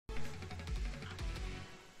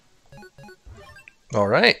All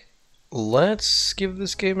right, let's give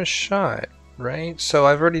this game a shot. Right. So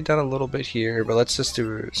I've already done a little bit here, but let's just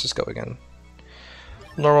go again.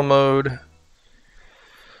 Normal mode.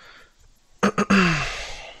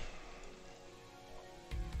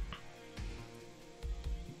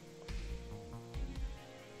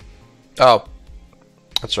 Oh,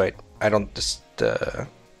 that's right. I don't just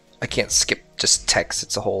I can't skip just text.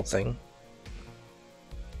 It's a whole thing.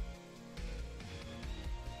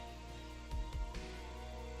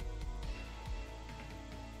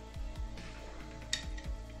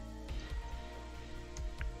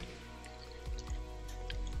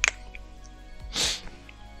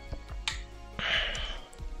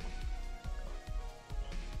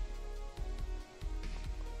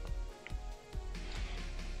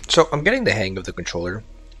 So I'm getting the hang of the controller.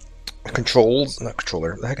 Controls, not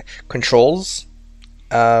controller. The heck? Controls.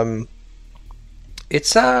 Um,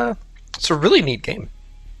 it's a really neat game.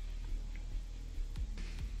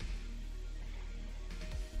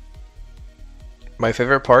 My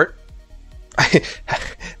favorite part.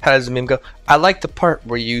 How does the meme go? I like the part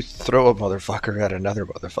where you throw a motherfucker at another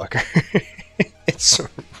motherfucker. It's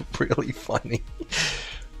really funny.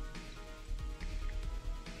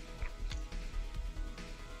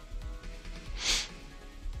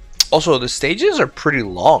 Also, the stages are pretty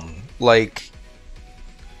long. Like,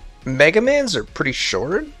 Mega Man's are pretty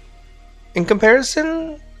short in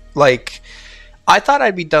comparison. Like, I thought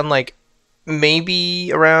I'd be done, like,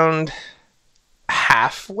 maybe around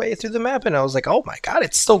halfway through the map, and I was like, oh my god,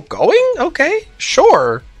 it's still going? Okay,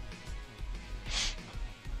 sure.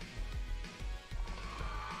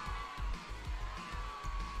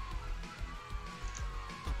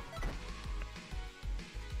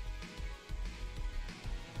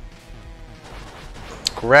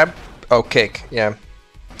 Grab. Oh, kick. Yeah.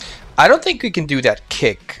 I don't think we can do that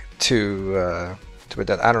kick to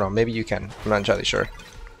that. I don't know. Maybe you can. I'm not entirely sure.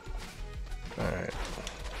 All right.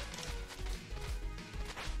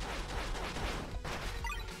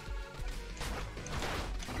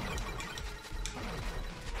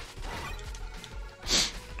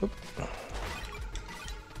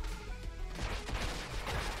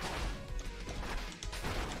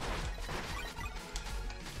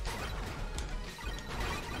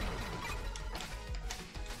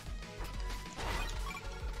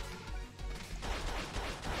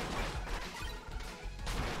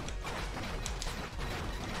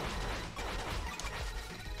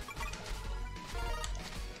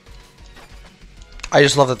 I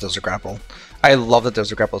just love that there's a grapple. I love that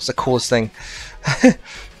there's a grapple. It's the coolest thing.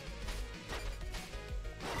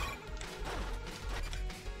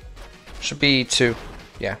 Should be 2.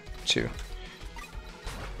 Yeah, 2.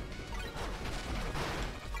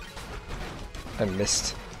 I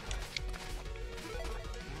missed.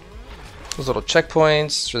 Those little checkpoints.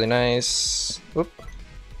 It's really nice. Whoop.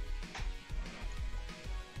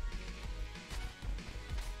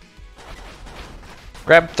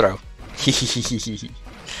 Grab, throw.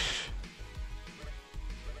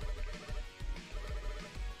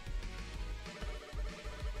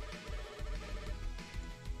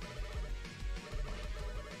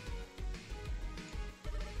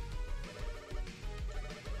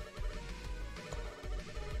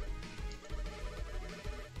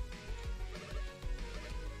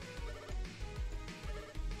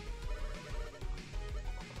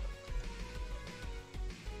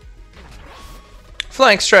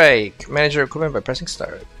 Flying strike. Manage your equipment by pressing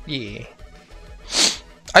start. Yeah.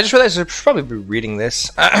 I just realized I should probably be reading this.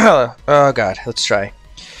 Oh god, let's try.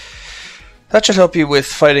 That should help you with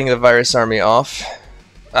fighting the virus army off.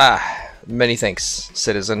 Ah, many thanks,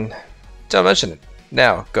 citizen. Don't mention it.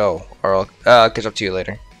 Now, go, or I'll catch up to you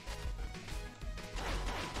later.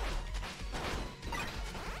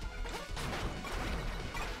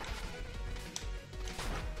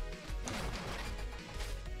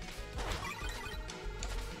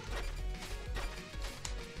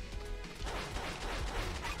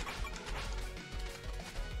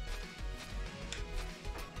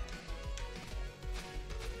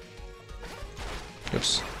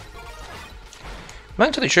 Oops. I'm not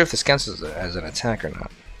entirely sure if this counts as an attack or not.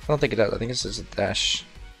 I don't think it does. I think this is a dash.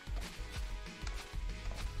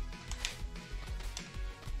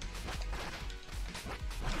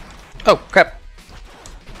 Oh, crap.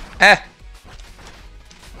 Ah!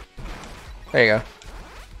 There you go.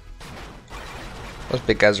 Those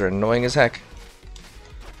big guys are annoying as heck.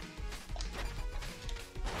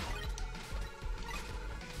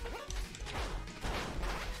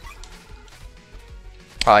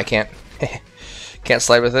 Oh, I can't. Can't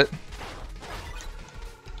slide with it.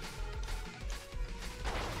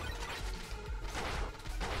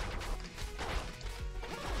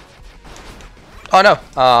 Oh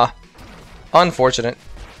no. Unfortunate.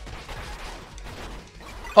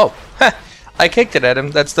 Oh, I kicked it at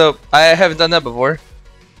him. That's dope. I haven't done that before.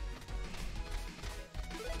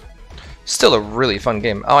 Still a really fun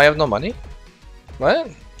game. Oh, I have no money?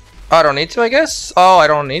 What? Oh, I don't need to, I guess? Oh, I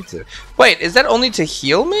don't need to. Wait, is that only to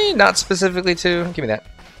heal me? Not specifically to... Give me that.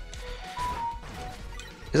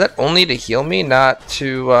 Is that only to heal me? Not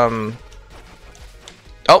to,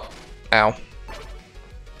 Oh! Ow.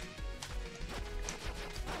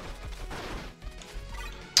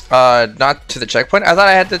 Not to the checkpoint? I thought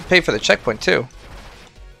I had to pay for the checkpoint, too.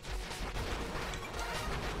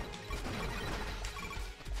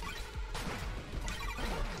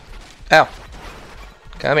 Ow.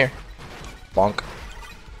 Come here. Bonk.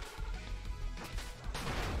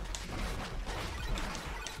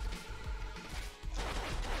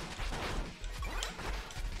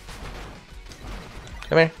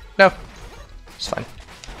 Come here. No. It's fine.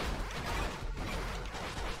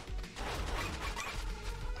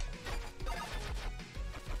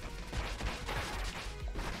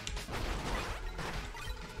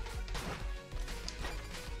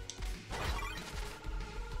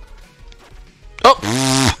 Oh!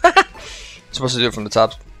 Supposed to do it from the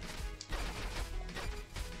top.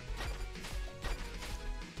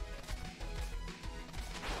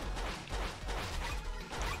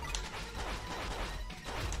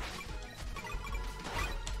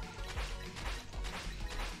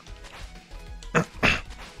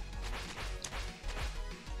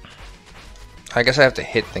 I guess I have to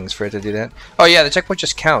hit things for it to do that. Oh yeah, the checkpoint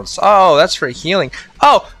just counts. Oh, that's for healing.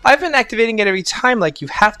 Oh, I've been activating it every time. Like, you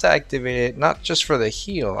have to activate it, not just for the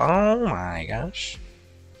heal. Oh my gosh.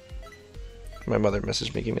 My mother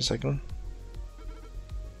messaged me. Give me a second.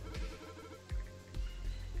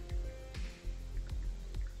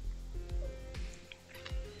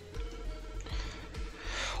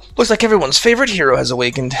 Looks like everyone's favorite hero has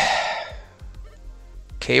awakened.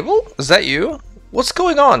 Cable? Is that you? What's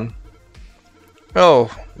going on?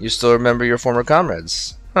 Oh, you still remember your former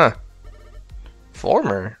comrades? Huh.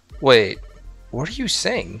 Former? Wait, what are you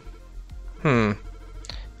saying? I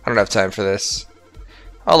don't have time for this.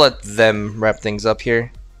 I'll let them wrap things up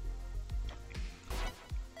here.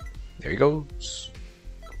 There he goes.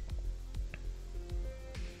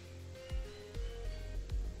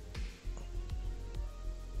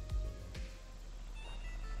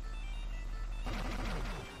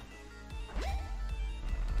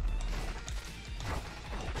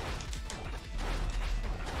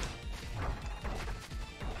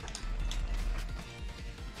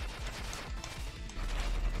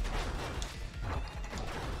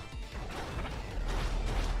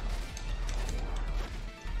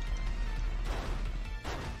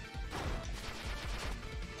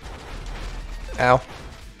 Ow.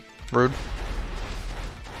 Rude.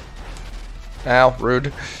 Ow.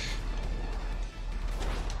 Rude.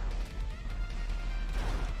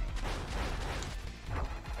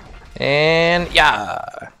 And yeah.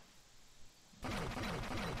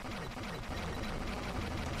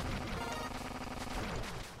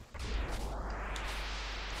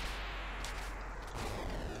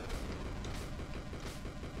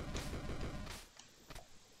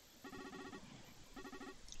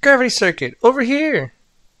 Gravity circuit over here.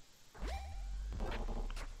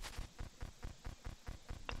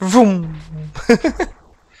 Vroom.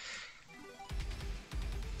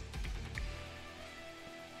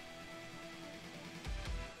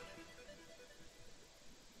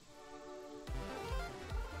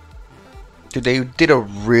 Dude, they did a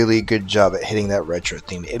really good job at hitting that retro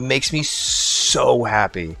theme. It makes me so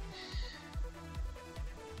happy.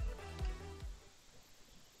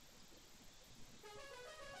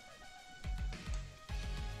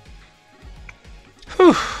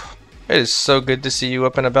 Whew. It is so good to see you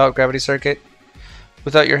up and about, Gravity Circuit.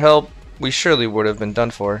 Without your help, we surely would have been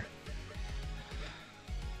done for.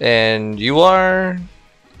 And you are...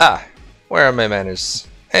 Ah, where are my manners?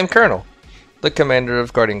 I am Colonel, the commander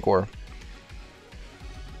of Guardian Corps.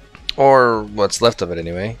 Or what's left of it,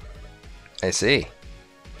 anyway. I see.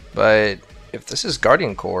 But if this is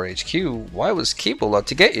Guardian Corps HQ, why was Keeble out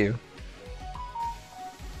to get you?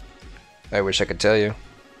 I wish I could tell you.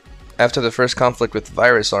 After the first conflict with the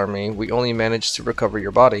Virus Army, we only managed to recover your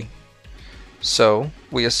body. So,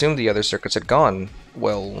 we assumed the other circuits had gone,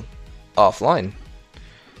 well, offline.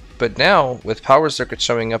 But now, with power circuits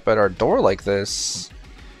showing up at our door like this,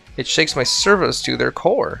 it shakes my servos to their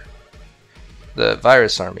core. The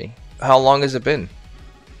Virus Army. How long has it been?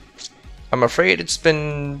 I'm afraid it's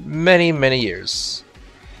been many, many years.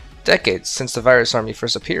 Decades since the Virus Army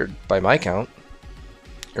first appeared, by my count.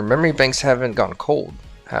 Your memory banks haven't gone cold,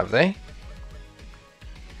 have they?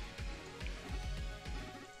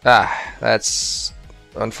 Ah, that's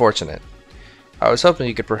unfortunate. I was hoping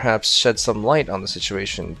you could perhaps shed some light on the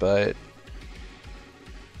situation, but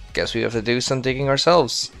guess we have to do some digging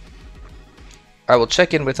ourselves. I will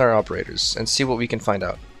check in with our operators and see what we can find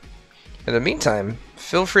out. In the meantime,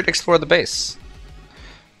 feel free to explore the base.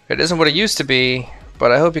 It isn't what it used to be,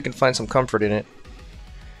 but I hope you can find some comfort in it.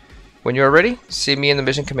 When you are ready, see me in the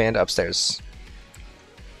mission command upstairs.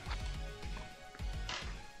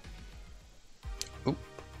 Oop.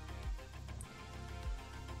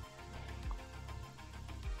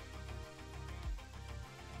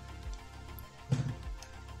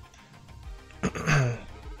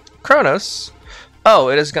 Kronos? Oh,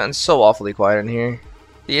 it has gotten so awfully quiet in here.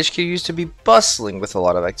 The HQ used to be bustling with a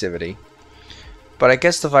lot of activity. But I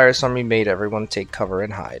guess the virus army made everyone take cover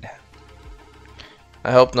and hide.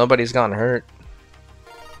 I hope nobody's gotten hurt.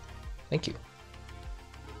 Thank you.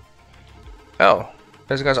 Oh,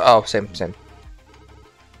 there's guys. Oh, same.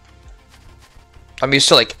 I'm used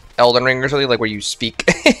to like Elden Ring or something, like where you speak,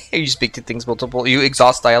 you speak to things multiple. You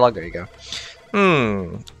exhaust dialogue. There you go.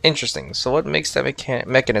 Interesting. So what makes that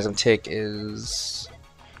mechanism tick is...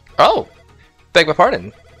 Oh, beg my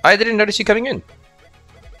pardon. I didn't notice you coming in.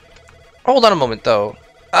 Hold on a moment, though.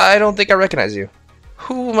 I don't think I recognize you.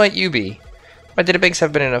 Who might you be? My databanks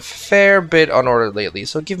have been in a fair bit unordered lately,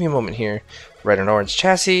 so give me a moment here. Red and orange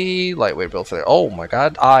chassis, lightweight build for the... Oh my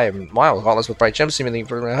god, I am wild. Gauntlets with bright gems, seemingly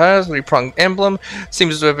for my house, three-pronged emblem.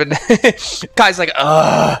 Seems to have been... Kai's like,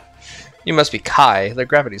 ugh. You must be Kai, the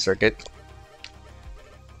gravity circuit.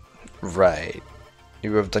 Right.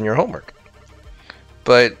 You have done your homework.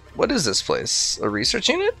 But what is this place? A research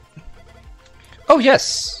unit? Oh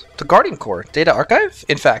yes, the Guardian Core Data Archive?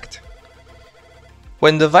 In fact,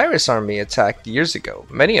 when the virus army attacked years ago,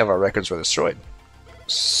 many of our records were destroyed.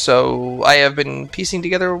 So I have been piecing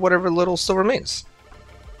together whatever little still remains.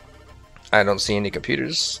 I don't see any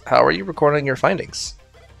computers. How are you recording your findings?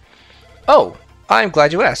 Oh, I'm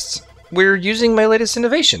glad you asked. We're using my latest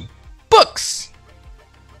innovation. Books!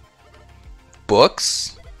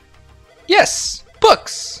 Books? Yes,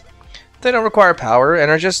 books! They don't require power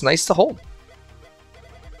and are just nice to hold.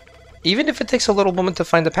 Even if it takes a little moment to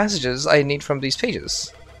find the passages I need from these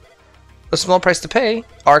pages. A small price to pay,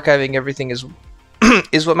 archiving everything is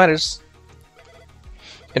is what matters.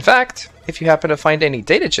 In fact, if you happen to find any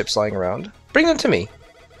data chips lying around, bring them to me.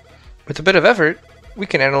 With a bit of effort, we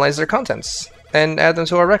can analyze their contents and add them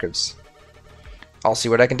to our records. I'll see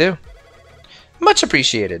what I can do. Much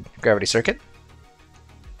appreciated, Gravity Circuit.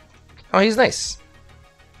 Oh, he's nice.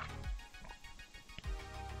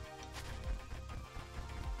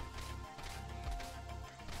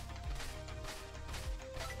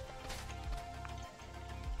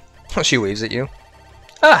 She waves at you.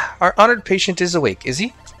 Ah, our honored patient is awake, is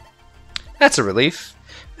he? That's a relief.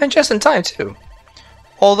 And just in time, too.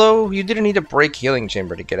 Although, you didn't need a break healing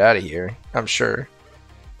chamber to get out of here, I'm sure.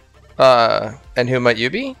 And who might you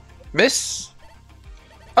be? Miss?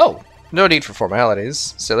 Oh, no need for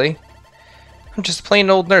formalities, silly. I'm just a plain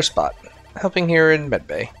old nurse bot, helping here in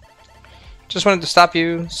Medbay. Just wanted to stop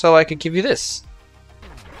you so I could give you this.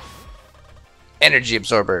 Energy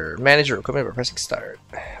absorber. Manage your equipment by pressing start.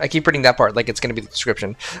 I keep reading that part like it's going to be the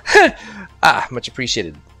description. Ah, much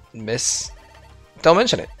appreciated, miss. Don't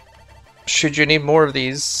mention it. Should you need more of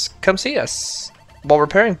these, come see us. While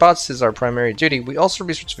repairing bots is our primary duty, we also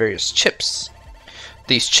research various chips.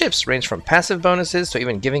 These chips range from passive bonuses to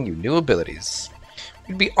even giving you new abilities.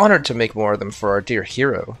 We'd be honored to make more of them for our dear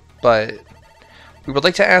hero, but we would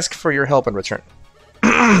like to ask for your help in return.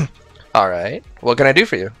 Alright, what can I do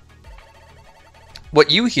for you? What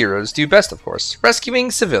you heroes do best, of course,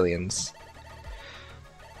 rescuing civilians.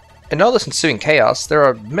 In all this ensuing chaos, there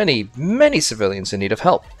are many, many civilians in need of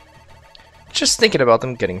help. Just thinking about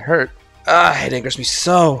them getting hurt, it angers me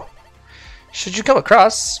so. Should you come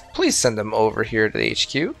across, please send them over here to the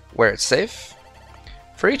HQ, where it's safe.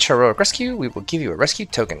 For each heroic rescue, we will give you a rescue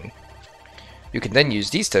token. You can then use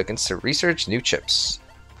these tokens to research new chips.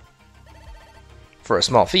 For a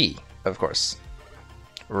small fee, of course.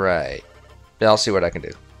 Right. I'll see what I can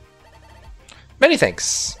do. Many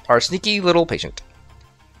thanks, our sneaky little patient.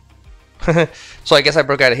 So I guess I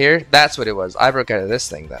broke out of here? That's what it was. I broke out of this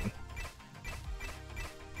thing then.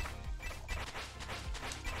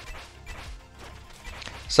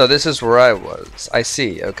 So this is where I was. I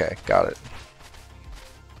see. Okay, got it.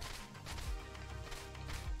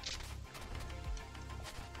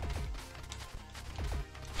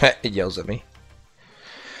 It yells at me.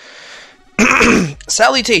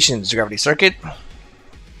 Salutations, Gravity Circuit.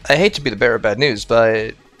 I hate to be the bearer of bad news,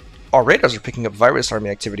 but our radars are picking up virus army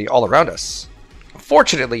activity all around us.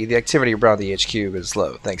 Fortunately, the activity around the HQ is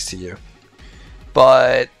low, thanks to you.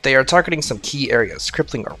 but they are targeting some key areas,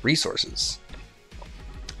 crippling our resources.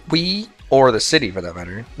 We, or the city for that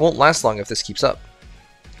matter, won't last long if this keeps up.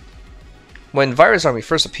 When Viru's army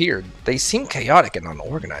first appeared, they seemed chaotic and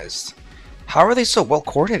unorganized. How are they so well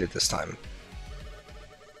coordinated this time?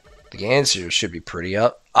 The answer should be pretty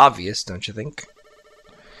obvious, don't you think?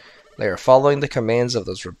 They are following the commands of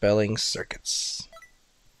those rebelling circuits.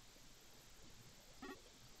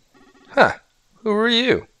 Huh. Who are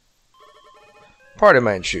you? Pardon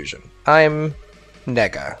my intrusion. I'm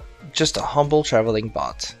Nega, just a humble traveling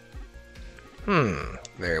bot.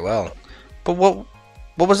 Very well. But what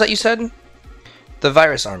was that you said? The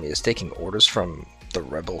virus army is taking orders from the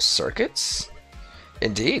rebel circuits?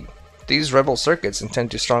 Indeed. These rebel circuits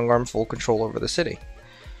intend to strong-arm full control over the city.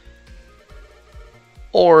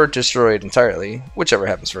 Or destroy it entirely, whichever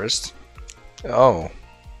happens first. Oh.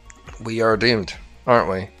 We are doomed, aren't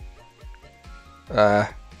we?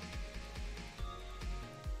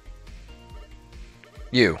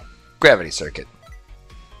 You. Gravity circuit.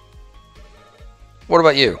 What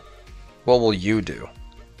about you? What will you do?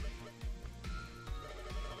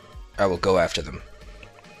 I will go after them.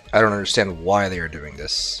 I don't understand why they are doing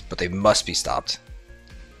this, but they must be stopped.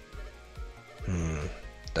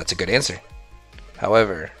 That's a good answer.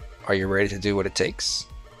 However, are you ready to do what it takes?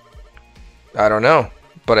 I don't know,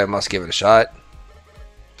 but I must give it a shot.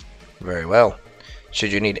 Very well.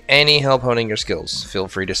 Should you need any help honing your skills, feel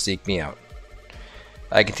free to seek me out.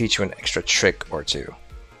 I can teach you an extra trick or two,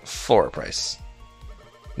 for a price.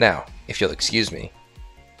 Now, if you'll excuse me.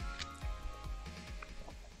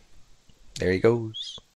 There he goes.